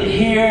still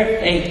here,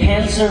 a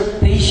cancer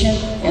patient,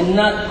 and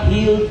not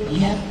healed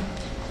yet.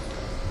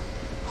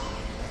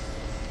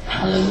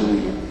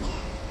 Hallelujah.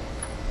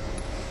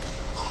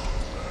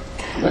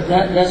 But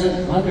that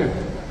doesn't bother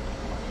her.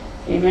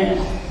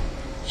 Amen.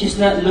 She's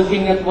not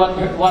looking at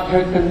what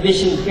her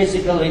condition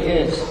physically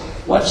is.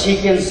 What she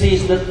can see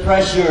is the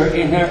treasure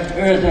in her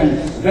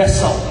earthen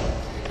vessel.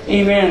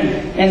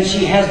 Amen. And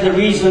she has the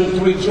reason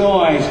to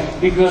rejoice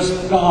because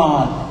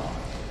God,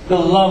 the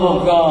love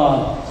of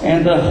God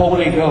and the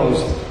Holy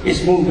Ghost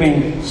is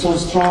moving so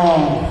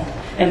strong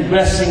and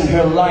blessing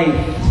her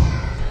life.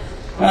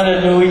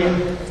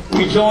 Hallelujah.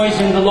 Rejoice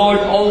in the Lord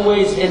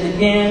always, and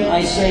again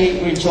I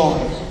say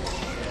rejoice.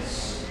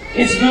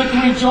 It's good to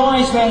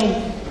rejoice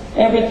when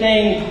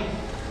everything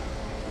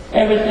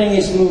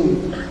is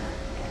smooth.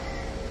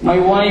 My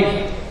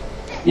wife,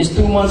 just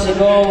 2 months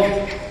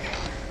ago,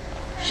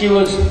 she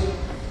was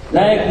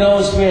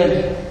diagnosed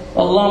with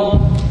a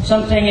lump,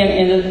 something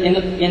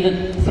in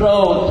the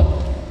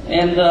throat,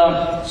 and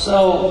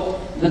so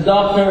the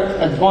doctor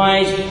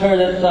advised her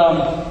that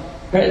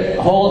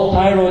her whole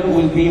thyroid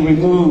will be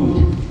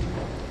removed.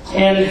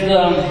 And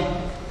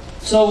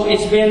so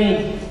it's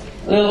been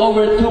a little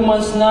over 2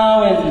 months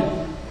now,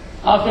 and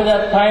after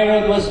that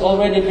thyroid was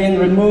already been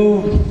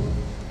removed,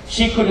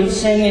 she couldn't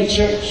sing in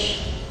church.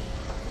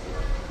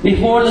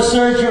 Before the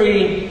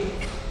surgery,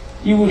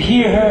 you would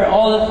hear her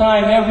all the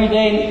time, every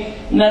day,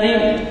 not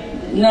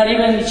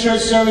even in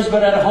church service,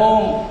 but at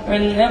home.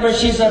 Whenever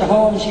she's at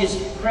home, she's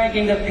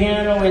cranking the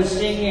piano and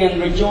singing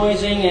and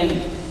rejoicing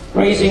and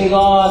praising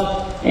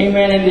God.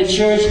 Amen. In the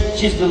church,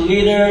 she's the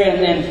leader,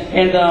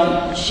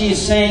 and she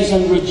sings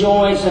and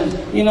rejoices.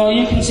 And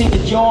you can see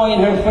the joy in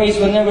her face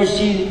whenever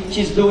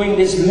she's doing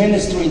this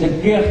ministry, the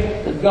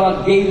gift that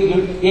God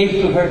gave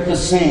to her to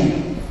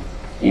sing.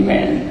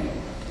 Amen.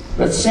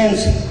 But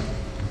since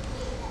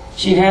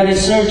she had a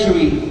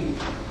surgery,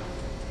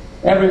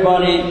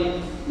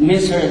 everybody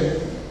missed her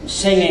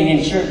singing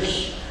in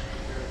church.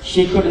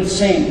 She couldn't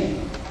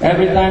sing.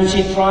 Every time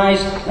she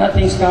tries,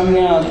 nothing's coming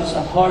out. It's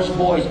a harsh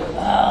voice.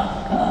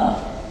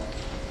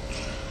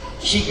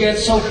 She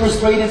gets so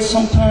frustrated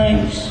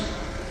sometimes.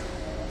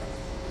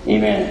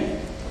 Amen.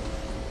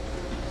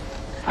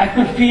 I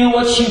could feel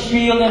what she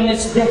feels, and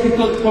it's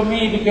difficult for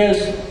me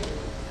because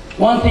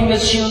one thing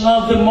that she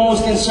loved the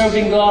most in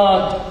serving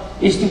God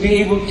is to be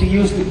able to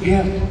use the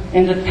gift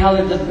and the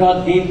talent that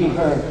God gave to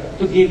her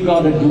to give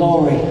God the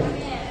glory.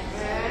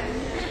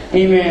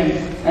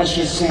 Amen. As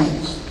she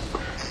sings.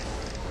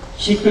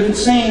 She couldn't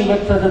sing,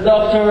 but the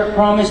doctor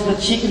promised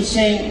that she can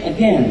sing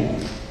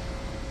again.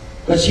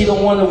 But she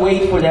don't want to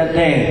wait for that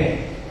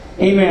day.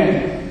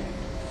 Amen.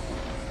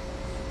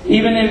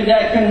 Even in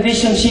that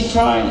condition, she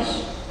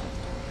tries.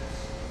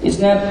 It's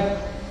not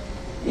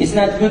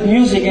good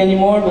music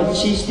anymore, but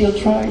she still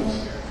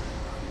tries.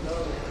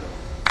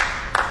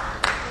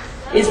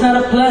 It's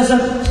not a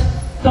pleasant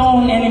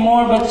tone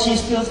anymore, but she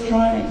still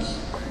tries.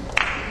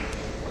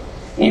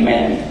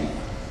 Amen.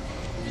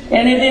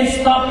 And it didn't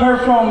stop her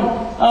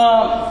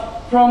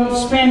from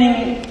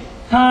spending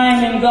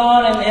time in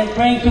God and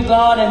praying to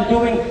God and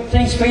doing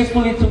things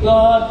faithfully to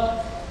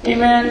God.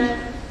 Amen.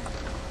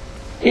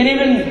 It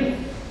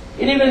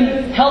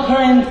even helped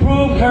her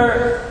improve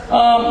her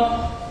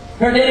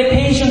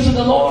dedication to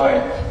the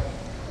Lord.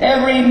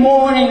 Every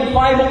morning,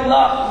 5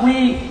 o'clock,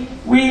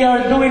 we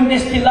are doing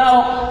this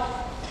tilaw.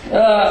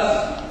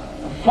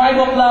 5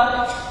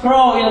 o'clock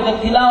crow, the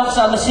tilaw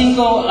sa alas 5.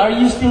 Are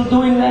you still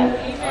doing that?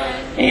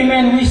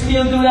 Amen. We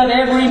still do that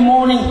every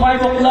morning,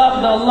 5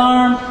 o'clock. The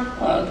alarm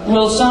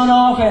will sound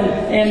off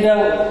and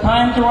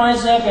time to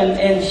rise up,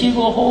 and she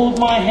will hold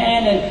my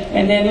hand,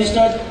 and then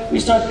we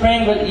start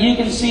praying. But you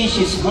can see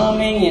she's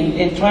humming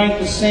and trying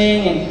to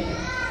sing, and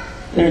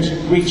there's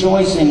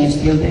rejoicing is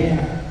still there.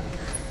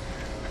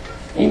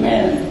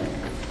 Amen.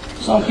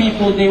 Some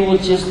people, they will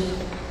just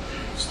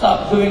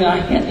stop doing it.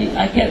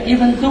 I can't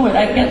even do it.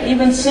 I can't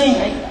even sing.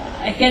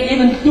 I can't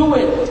even do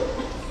it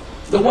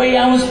the way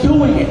I was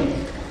doing it.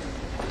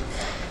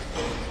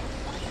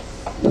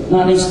 But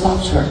nothing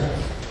stops her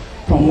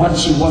from what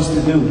she wants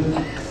to do.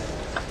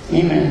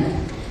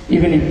 Amen.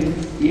 Even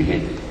if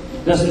it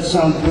doesn't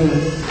sound good,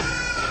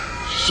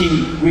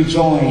 she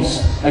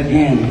rejoices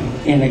again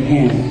and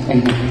again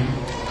and again.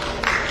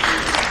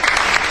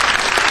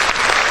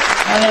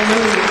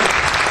 Hallelujah.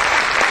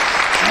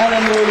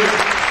 Hallelujah.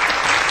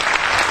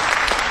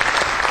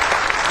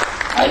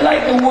 I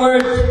like the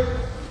word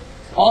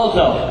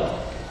although.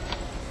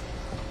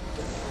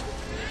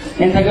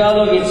 In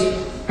Tagalog, it's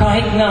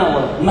kahit na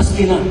or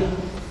maski na.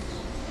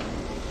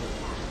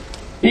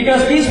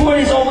 Because this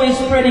word is always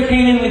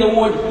predicated with the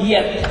word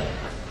yet.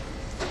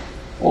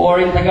 Or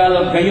in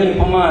Tagalog,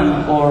 gayon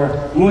paman or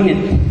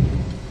ngunit.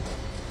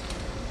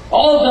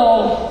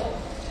 Although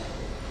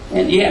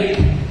and yet.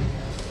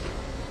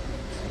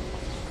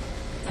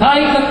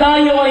 Kahit na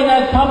tayo ay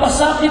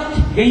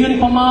nagpapasakit,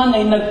 gayon paman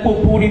ay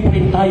nagpupuri pa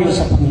rin tayo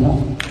sa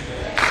Panginoon.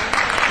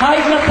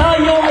 Kahit na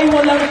tayo ay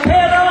walang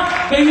pera,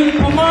 gayon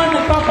paman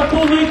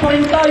nagpapatuloy pa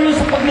rin tayo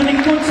sa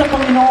paglilingkod sa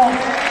Panginoon.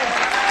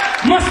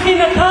 Maski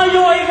na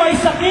tayo ay may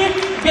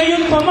sakit,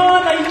 gayon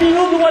paman ay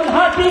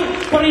dinuluwalhati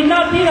pa rin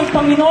natin ang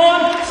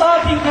Panginoon sa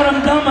ating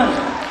karamdaman.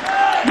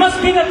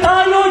 Maski na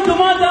tayo ay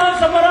dumadaan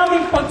sa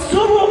maraming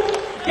pagsubok,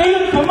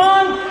 gayon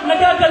paman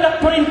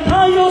nagagalak pa rin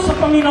tayo sa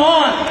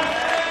Panginoon.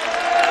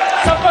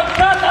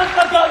 Sapagkat ang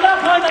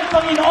kagalakan ng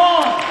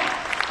Panginoon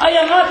ay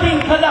ang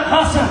ating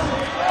kalakasan.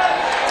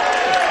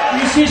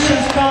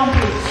 Musicians, come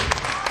please.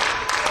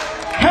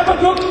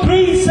 Habakkuk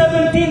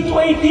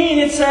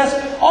 3:17-18, it says,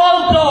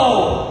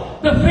 although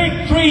the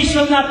fig tree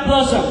shall not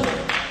blossom,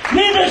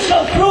 neither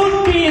shall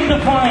fruit be in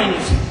the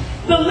vines,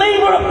 the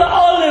labor of the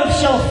olive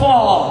shall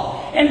fall,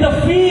 and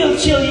the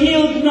field shall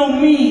yield no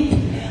meat.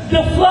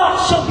 The flock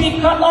shall be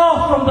cut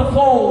off from the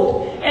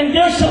fold, and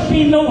there shall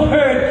be no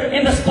herd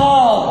in the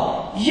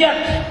stall.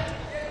 Yet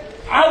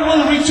I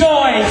will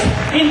rejoice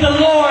in the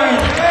Lord.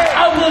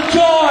 I will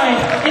joy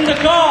in the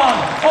God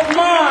of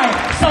my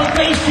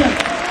salvation.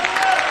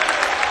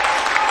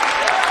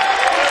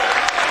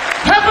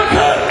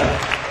 Habakkuk,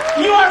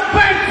 you are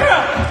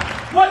bankrupt.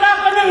 Wala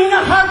ka nang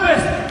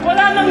hina-harvest.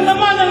 Wala nang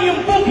laman ang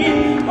iyong bukid.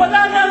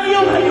 Wala nang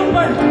iyong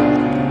hayupan.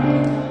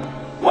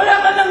 Wala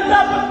ka nang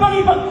dapat pang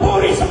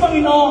ipagpuri sa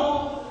Panginoon.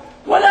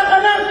 Wala ka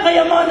nang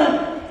kayamanan.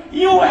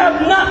 You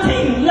have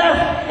nothing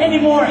left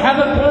anymore,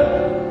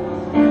 Habakkuk.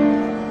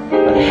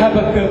 But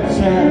Habakkuk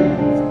said,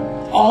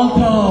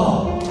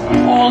 although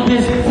all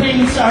these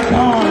things are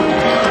gone,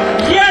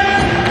 yet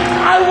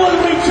I will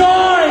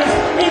rejoice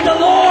in the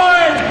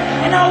Lord,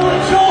 and I will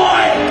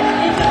joy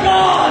in the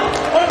God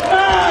of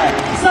my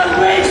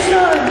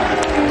salvation.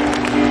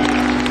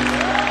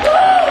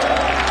 Woo!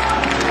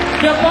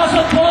 The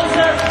Apostle Paul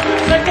said,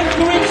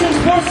 2 Corinthians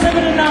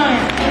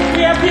 4:7-9,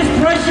 we have this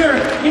treasure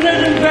in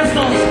earthen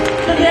vessels,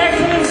 that the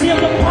excellency of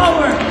the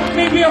power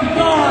may be of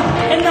God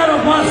and not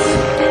of us.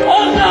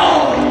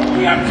 Although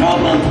we are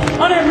troubled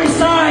on every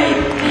side,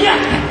 yet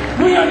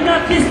we are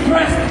not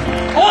distressed.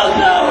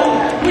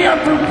 Although we are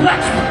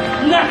perplexed,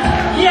 yet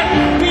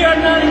we are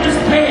not in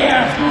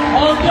despair.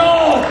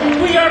 Although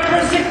we are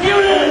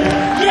persecuted,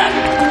 yet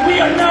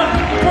we are not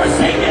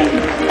forsaken.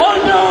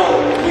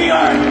 Although we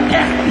are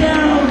cast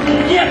down,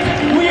 yet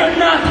we are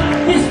not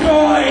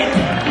destroyed.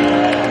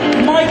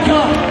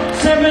 Micah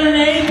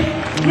 7:8,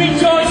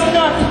 rejoice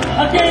not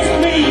against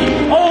me,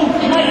 O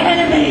my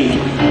enemy.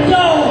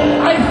 Though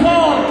I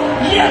fall,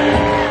 yet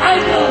I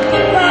will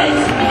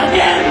rise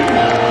again.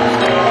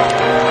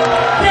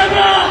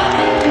 Devil,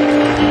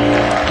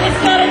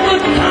 it's not a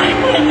good time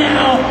right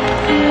now.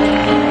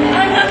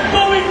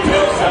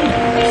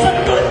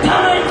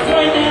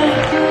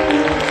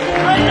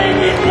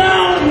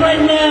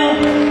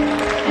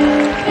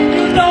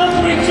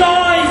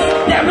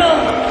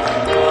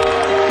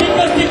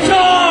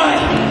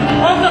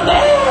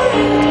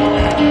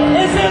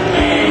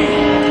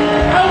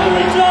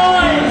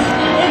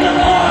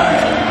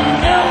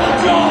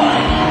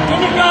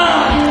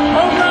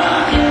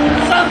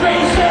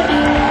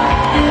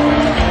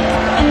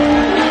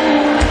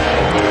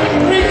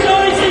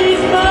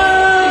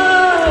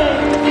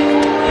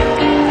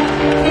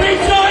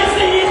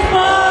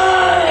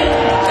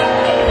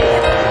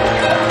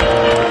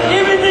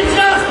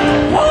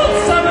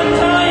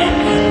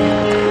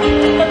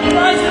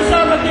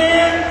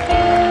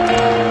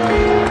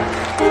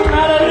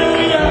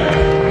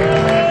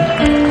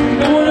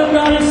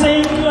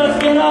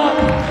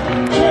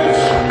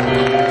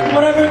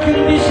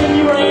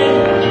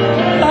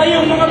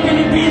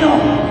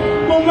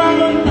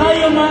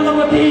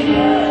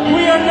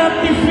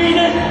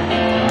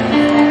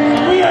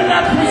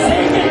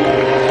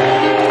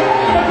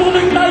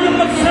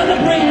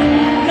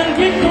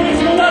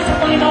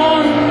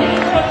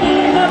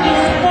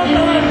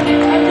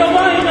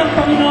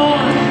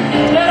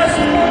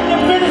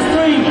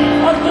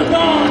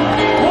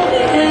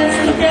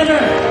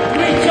 together.